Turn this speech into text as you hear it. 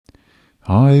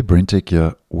Hi, BrenTech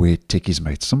here, where tech is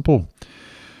made simple.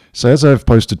 So as I've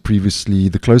posted previously,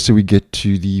 the closer we get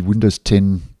to the Windows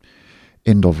 10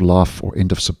 end of life or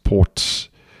end of support,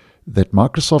 that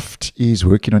Microsoft is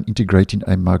working on integrating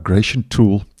a migration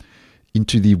tool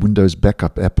into the Windows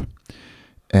Backup app.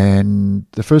 And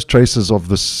the first traces of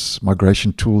this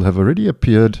migration tool have already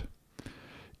appeared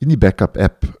in the Backup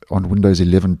app on Windows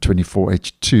 11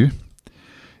 24H2.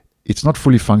 It's not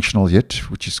fully functional yet,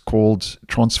 which is called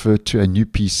transfer to a new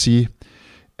PC.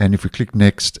 And if we click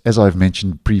next, as I've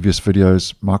mentioned in previous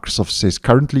videos, Microsoft says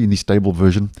currently in the stable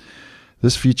version,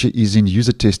 this feature is in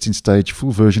user testing stage, full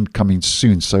version coming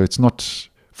soon. So it's not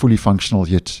fully functional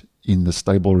yet in the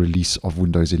stable release of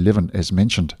Windows 11 as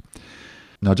mentioned.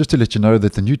 Now, just to let you know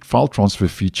that the new file transfer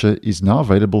feature is now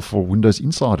available for Windows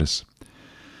Insiders.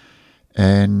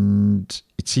 And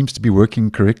it seems to be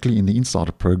working correctly in the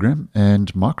Insider program,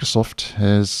 and Microsoft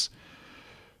has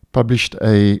published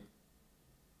a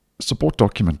support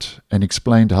document and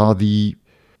explained how the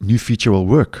new feature will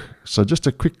work. So just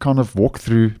a quick kind of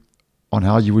walkthrough on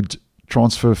how you would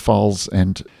transfer files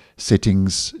and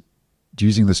settings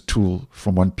using this tool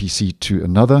from one PC to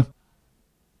another.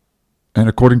 And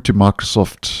according to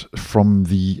Microsoft, from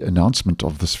the announcement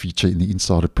of this feature in the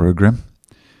Insider program,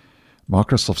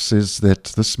 Microsoft says that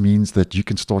this means that you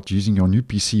can start using your new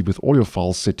PC with all your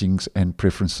file settings and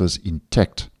preferences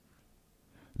intact.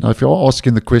 Now, if you are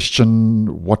asking the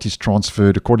question, what is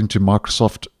transferred? According to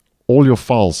Microsoft, all your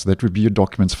files, that would be your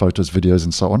documents, photos, videos,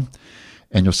 and so on,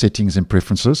 and your settings and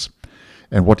preferences.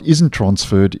 And what isn't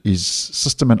transferred is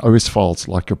system and OS files,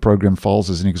 like your program files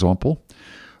as an example.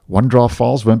 OneDrive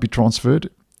files won't be transferred.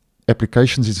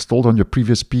 Applications installed on your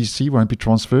previous PC won't be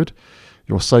transferred.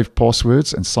 Your saved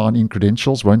passwords and sign-in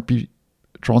credentials won't be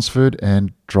transferred,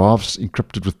 and drives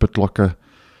encrypted with BitLocker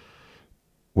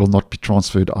will not be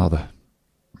transferred either.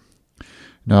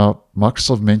 Now,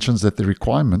 Microsoft mentions that the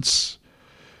requirements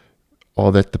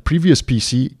are that the previous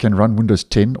PC can run Windows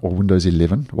 10 or Windows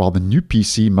 11, while the new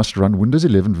PC must run Windows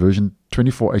 11 version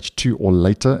 24H2 or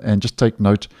later. And just take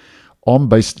note,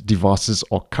 ARM-based devices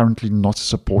are currently not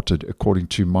supported, according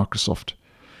to Microsoft.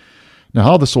 Now,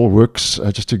 how this all works,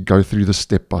 just to go through this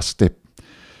step by step.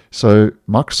 So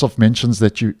Microsoft mentions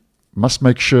that you must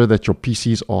make sure that your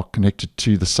PCs are connected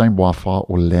to the same Wi-Fi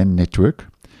or LAN network.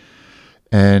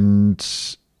 And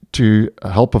to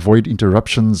help avoid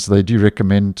interruptions, they do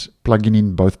recommend plugging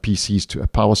in both PCs to a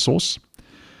power source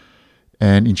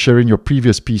and ensuring your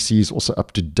previous PC is also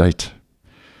up to date.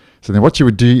 So then what you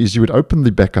would do is you would open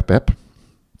the Backup app.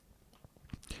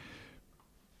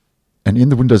 And in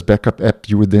the Windows Backup app,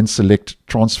 you would then select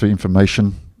transfer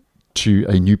information to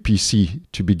a new PC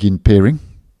to begin pairing.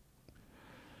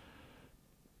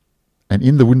 And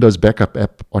in the Windows Backup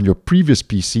app on your previous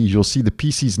PC, you'll see the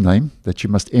PC's name that you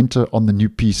must enter on the new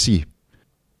PC.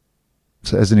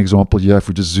 So as an example here, if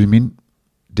we just zoom in,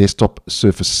 desktop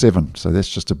Surface 7. So that's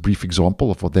just a brief example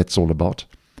of what that's all about.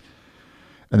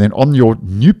 And then on your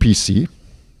new PC,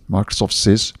 Microsoft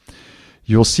says,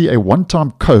 you'll see a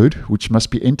one-time code which must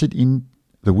be entered in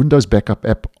the Windows Backup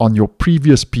app on your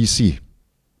previous PC.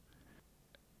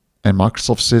 And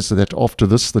Microsoft says that after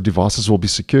this, the devices will be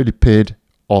securely paired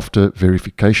after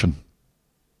verification.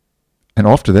 And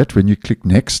after that, when you click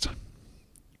Next,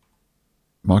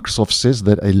 Microsoft says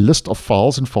that a list of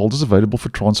files and folders available for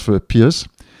transfer appears,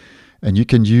 and you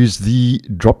can use the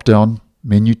drop-down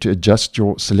menu to adjust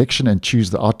your selection and choose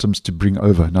the items to bring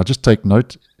over. Now, just take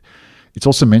note, it's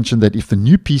also mentioned that if the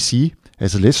new PC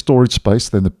has less storage space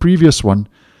than the previous one,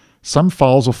 some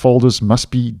files or folders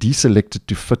must be deselected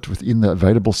to fit within the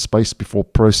available space before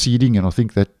proceeding, and I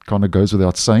think that kind of goes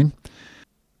without saying.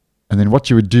 And then what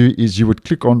you would do is you would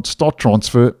click on Start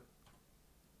Transfer,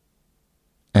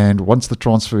 and once the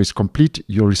transfer is complete,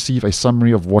 you'll receive a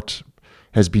summary of what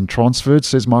has been transferred,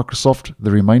 says Microsoft.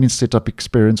 The remaining setup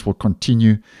experience will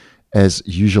continue as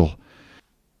usual.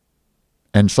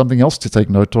 And something else to take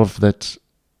note of, that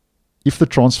if the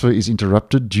transfer is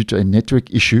interrupted due to a network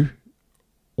issue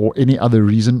or any other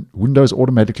reason, Windows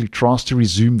automatically tries to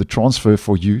resume the transfer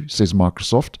for you, says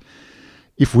Microsoft.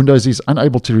 If Windows is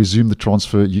unable to resume the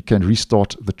transfer, you can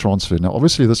restart the transfer. Now,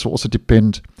 obviously, this will also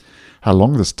depend how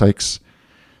long this takes.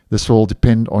 This will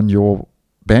depend on your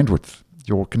bandwidth,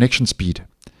 your connection speed.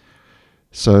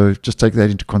 So just take that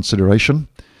into consideration.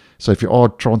 So if you are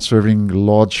transferring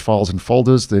large files and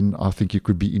folders, then I think you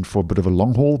could be in for a bit of a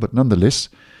long haul. But nonetheless,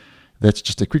 that's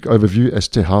just a quick overview as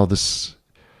to how this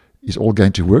is all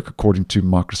going to work according to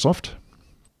Microsoft.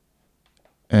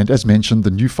 And as mentioned,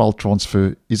 the new file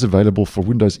transfer is available for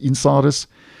Windows Insiders.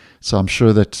 So I'm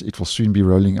sure that it will soon be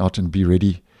rolling out and be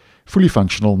ready, fully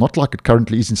functional, not like it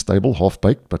currently is in stable,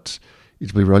 half-baked, but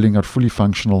It'll be rolling out fully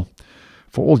functional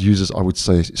for all users, I would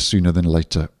say, sooner than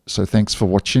later. So thanks for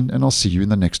watching, and I'll see you in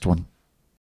the next one.